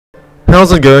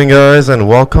How's it going, guys, and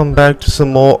welcome back to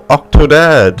some more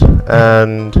Octodad.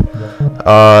 And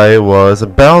I was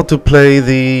about to play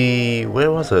the... where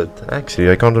was it?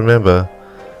 Actually, I can't remember.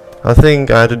 I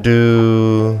think I had to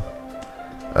do...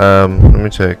 let me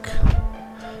check.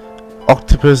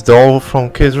 Octopus doll from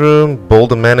kids room,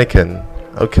 build a mannequin.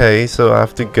 Okay, so I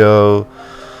have to go...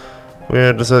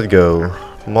 where does that go?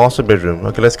 Master bedroom.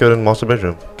 Okay, let's go to the master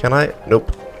bedroom. Can I?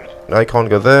 Nope. I can't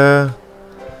go there.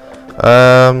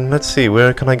 Let's see,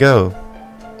 where can I go?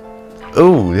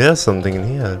 Oh, there's something in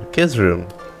here. Kids room.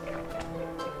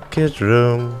 Kids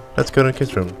room. Let's go to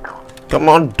kids room. Come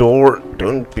on, door.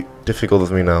 Don't be difficult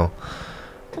with me now.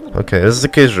 Okay, this is the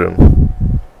kids room.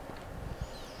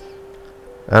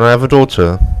 And I have a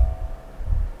daughter.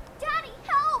 Daddy,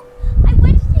 help! I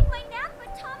went to take my nap,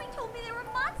 but Tommy told me there were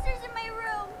monsters in my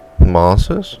room.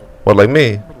 Monsters? What, like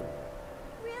me?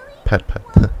 Really? Pet.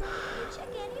 Well, check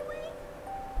anyway?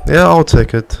 Yeah, I'll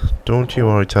take it. Don't you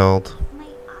worry, child. My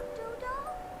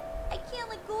Octodad? I can't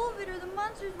let go of it or the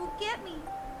monsters will get me.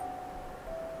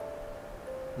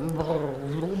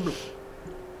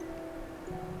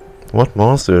 What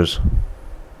monsters?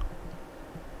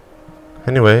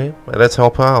 Anyway, let's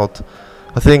help her out.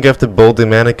 I think I have to build the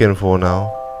mannequin for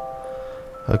now.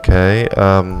 Okay,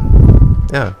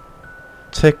 yeah.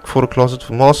 Check for the closet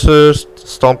for monsters,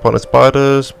 stomp on the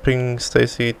spiders, bring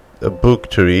Stacy a book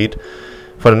to read,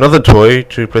 find another toy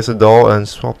to replace the doll, and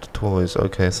swap the toys.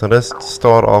 Okay, so let's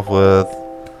start off with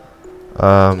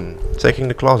checking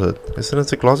the closet. Isn't it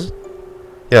the closet?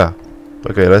 Yeah.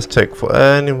 Okay, let's check for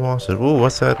any monsters. Ooh,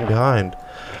 what's that behind?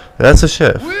 That's a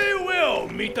chef. We will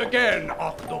meet again,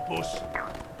 Octopus.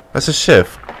 That's a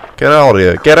chef. Get out of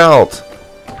here. Get out.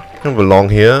 You don't belong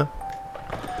here.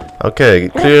 Okay,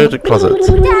 clear the closet.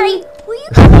 Daddy, will you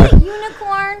call me a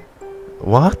unicorn?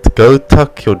 What? Go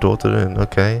tuck your daughter in.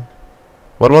 Okay.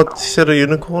 What about, she said a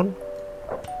unicorn?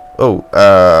 Oh,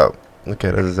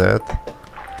 okay, that is that.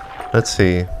 Let's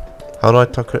see. How do I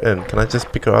tuck her in? Can I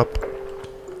just pick her up?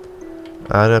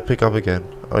 How do I pick up again?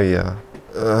 Oh yeah.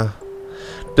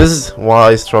 This is why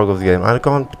I struggle with the game. I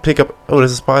can't pick up. Oh,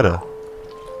 there's a spider.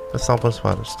 Let's stomp on a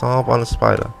spider. Stomp on a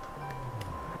spider.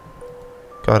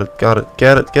 Got it, got it.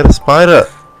 Get a spider.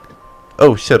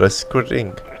 Oh shit, I squirted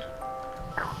ink.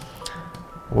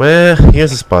 Where?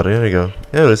 Here's a spider. Here we go.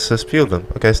 Yeah, let's just peel them.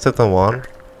 Okay, step on one.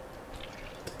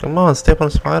 Come on, step on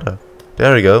a spider.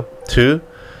 There we go. Two.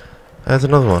 There's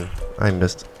another one. I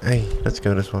missed. Hey, let's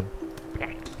go this one.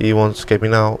 He won't escape me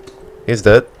now. He's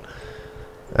dead.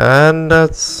 And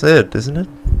that's it, isn't it?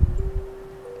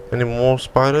 Any more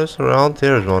spiders around?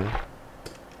 Here's one.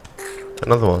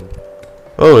 Another one.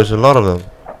 Oh, there's a lot of them.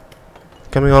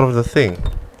 Coming out of the thing.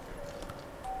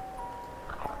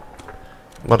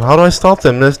 But how do I stop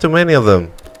them? There's too many of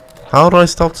them. How do I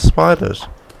stop the spiders?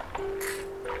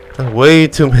 There's way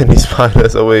too many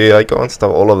spiders. Oh wait, I can't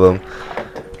stop all of them.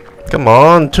 Come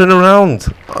on, turn around.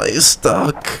 Oh, you're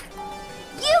stuck.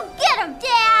 You get him,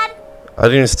 Dad! I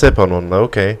didn't step on one.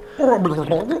 Okay.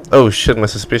 Oh shit, my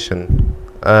suspicion.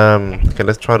 Okay,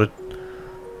 let's try to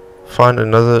find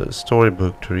another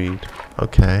storybook to read.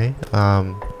 Okay.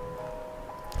 Well,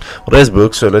 there's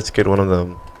books, so let's get one of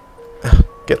them.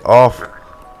 Get off.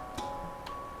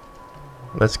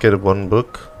 Let's get one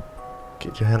book.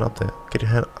 Get your hand up there. Get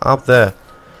your hand up there.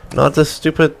 Not the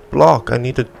stupid block. I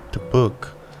need the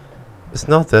book. It's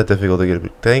not that difficult to get a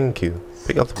book. Thank you.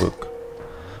 Pick up the book.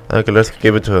 Okay, let's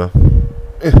give it to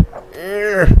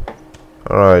her.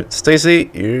 Alright, Stacy,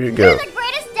 here you go. You're the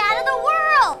greatest dad in the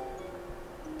world!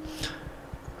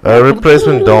 A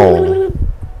replacement doll.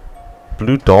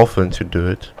 Blue dolphin should do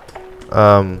it.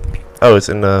 Oh, it's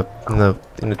in the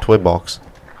toy box.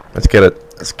 Let's get it.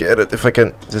 Let's get it. If I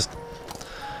can just.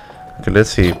 Okay, let's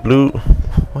see. Blue.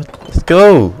 What? Let's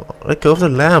go. Let go of the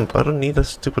lamp. I don't need a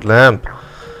stupid lamp.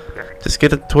 Just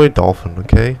get a toy dolphin,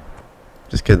 okay?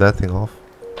 Just get that thing off.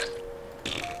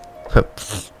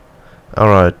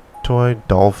 Alright, toy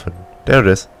dolphin. There it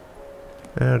is.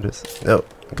 There it is. No,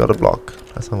 I got a block.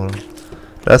 That's not what I.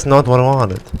 That's not what I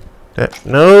wanted. There.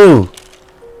 No.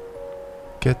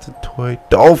 Get the toy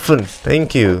dolphin.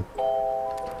 Thank you.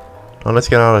 Now let's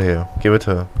get out of here. Give it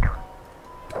to her.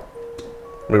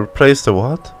 We replace the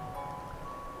what?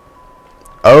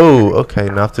 Oh, okay.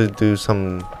 Now I have to do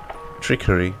some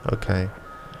trickery. Okay.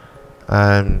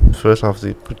 And first I have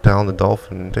to put down the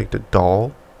dolphin and take the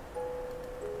doll.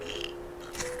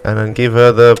 And then give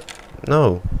her the...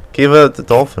 No. Give her the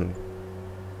dolphin.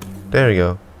 There we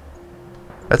go.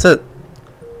 That's it.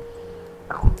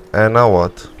 And now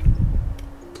what?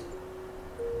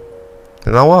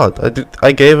 And now what?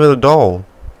 I gave her the doll.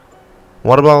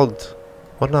 What about...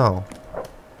 What now?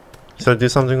 Should I do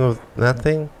something with that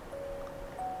thing?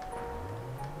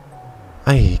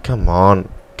 Hey, come on.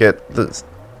 Get this.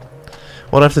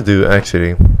 What I have to do,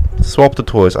 actually. Swap the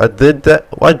toys. I did that.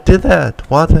 I did that.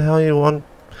 What the hell you want?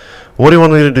 What do you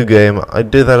want me to do, game? I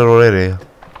did that already.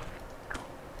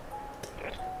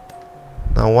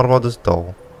 Now, what about this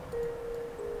doll?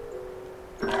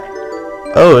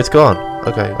 Oh, it's gone.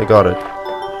 Okay, I got it.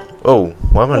 Oh,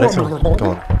 why am I next to it? Come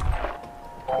on.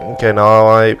 Okay, now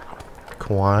I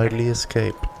quietly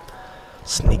escape.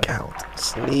 Sneak out.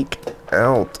 Sneak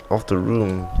out of the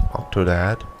room,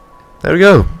 Octodad. There we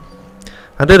go.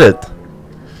 I did it.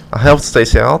 I helped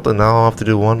Stacy out, and now I have to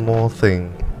do one more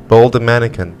thing. Build a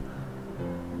mannequin.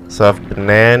 So I have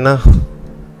banana,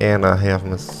 and I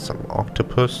have some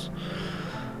octopus.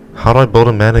 How do I build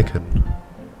a mannequin?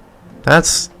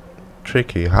 That's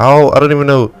tricky. How? I don't even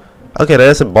know. Okay,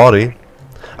 there's a body.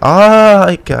 Ah,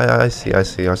 I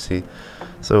see.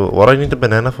 So what do I need the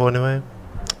banana for anyway?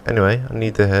 Anyway, I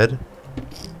need the head.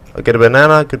 Okay, the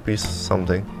banana could be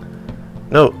something.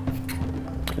 No,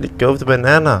 let go of the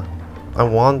banana. I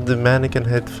want the mannequin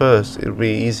head first. It'll be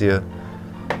easier.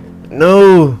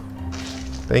 No.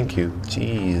 Thank you.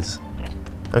 Jeez.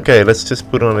 Okay, let's just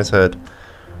put it on his head.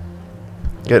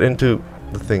 Get into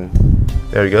the thing.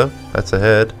 There we go. That's a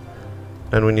head.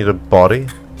 Then we need a body.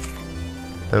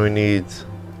 Then we need...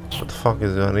 What the fuck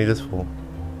is it I need this for?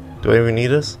 Do I even need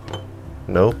this?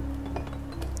 No.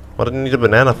 What do I need a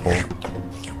banana for?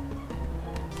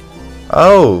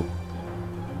 Oh!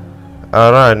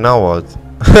 Alright, now what?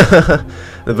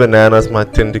 The banana's my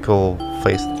tentacle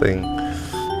face thing.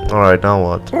 Alright, now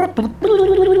what?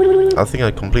 I think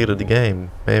I completed the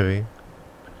game. Maybe.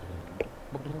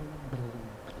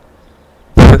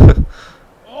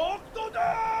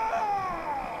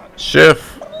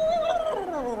 Chef!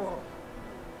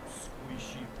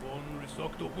 Squishy boneless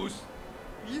octopus.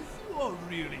 If you are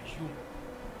really human,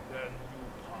 then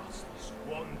you pass this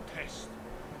one test.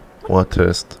 What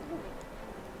test?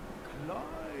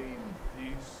 Climb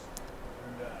this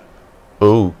ladder.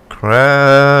 Oh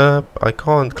crap! I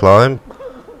can't climb.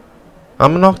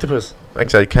 I'm an octopus.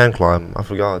 Actually, I can climb. I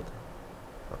forgot.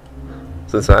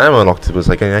 Since I am an octopus,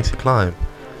 I can actually climb.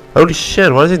 Holy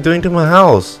shit! What is it doing to my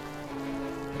house?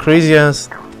 Crazy ass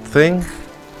thing,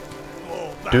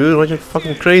 dude. What, you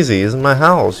fucking crazy? This is my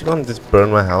house. You can't just burn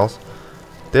my house.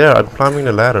 There, I'm climbing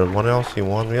the ladder. What else you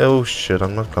want me? Oh shit!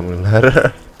 I'm not climbing the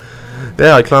ladder.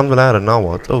 There, I climbed the ladder. Now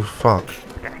what? Oh fuck!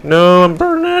 No, I'm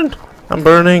burning. I'm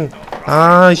burning.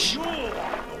 Ah, shh!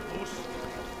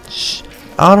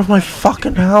 Out of my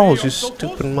fucking house, you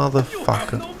stupid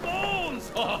motherfucker.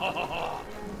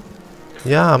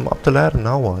 Yeah, I'm up the ladder.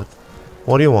 Now what?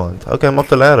 What do you want? Okay, I'm up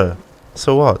the ladder.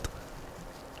 So what?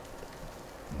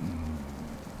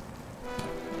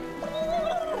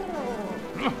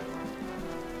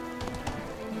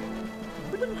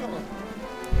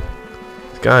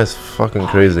 This guy is fucking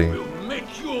crazy.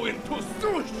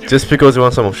 Just because you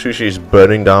want some sushi is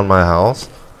burning down my house?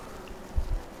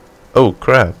 Oh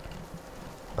crap.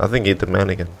 I think he ate the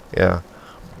mannequin. Yeah.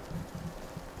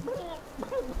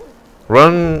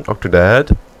 Run,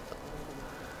 Octodad.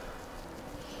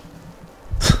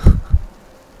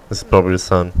 This is probably the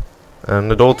son. And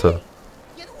the daughter.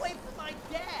 Get away from my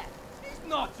dad! He's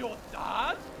not your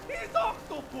dad! He's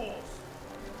octopus!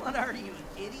 What are you, an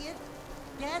idiot?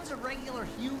 Dad's a regular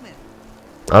human.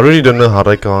 I really don't know how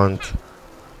they can't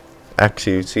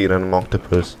actually see it in an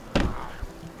octopus.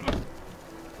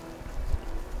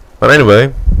 But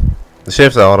anyway, the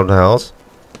chef's out of the house.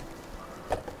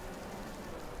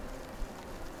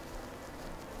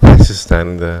 He's just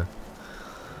standing there.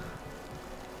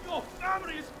 Your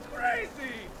family is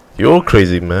crazy! You're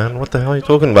crazy, man. What the hell are you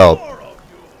talking about? More of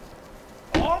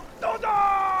you. Octodad!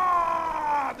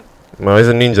 Well, he's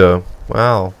a ninja.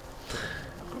 Wow.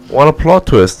 What a plot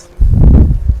twist.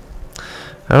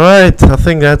 Alright, I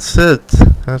think that's it.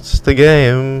 That's the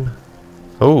game.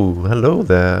 Oh, hello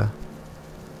there.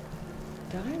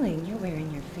 Darling, you're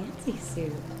wearing your fancy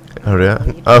suit. Oh yeah? Will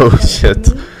you do Oh that for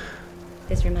shit. me?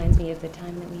 This reminds me of the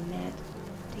time that we met.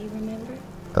 Do you remember?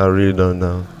 I really don't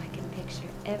know. Oh, I can picture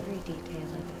every detail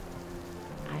of it.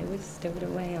 I was stowed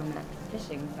away on that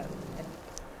fishing boat.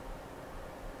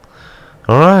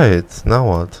 Alright, now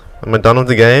what? Am I done with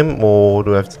the game or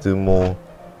do I have to do more?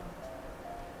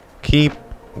 Keep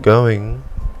going.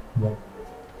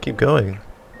 Keep going.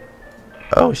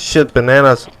 Oh shit,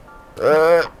 bananas.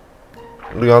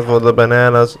 Look out for the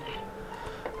bananas.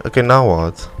 Okay, now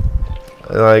what?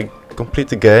 Like, complete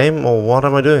the game or what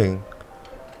am I doing?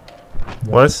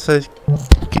 What does it say?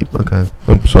 Keep, okay.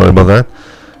 I'm sorry about that.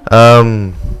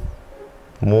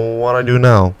 What I do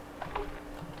now?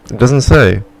 It doesn't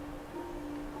say.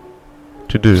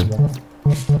 To do.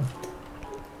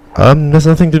 There's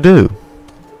nothing to do.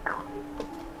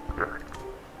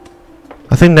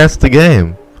 think that's the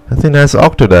game. I think that's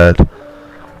Octodad.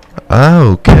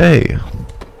 Okay.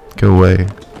 Go away.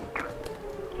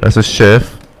 That's a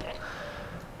chef.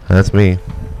 That's me.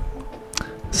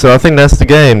 So I think that's the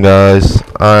game, guys.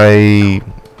 I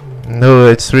know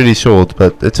it's really short,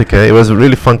 but it's okay. It was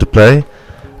really fun to play.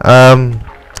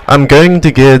 I'm going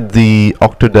to get the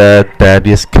Octodad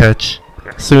Daddiest Catch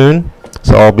soon,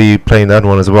 so I'll be playing that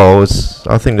one as well.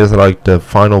 I think that's like the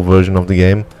final version of the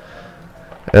game.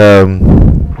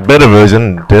 Better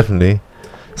version, definitely.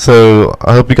 So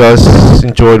I hope you guys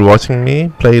enjoyed watching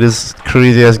me play this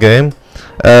crazy ass game.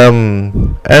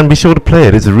 And be sure to play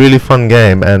it. It's a really fun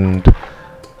game, and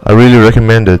I really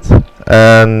recommend it.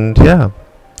 And yeah,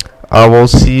 I will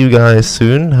see you guys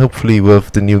soon, hopefully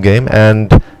with the new game.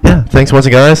 And yeah, thanks for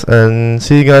watching, guys, and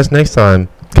see you guys next time.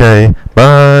 Okay,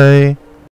 bye.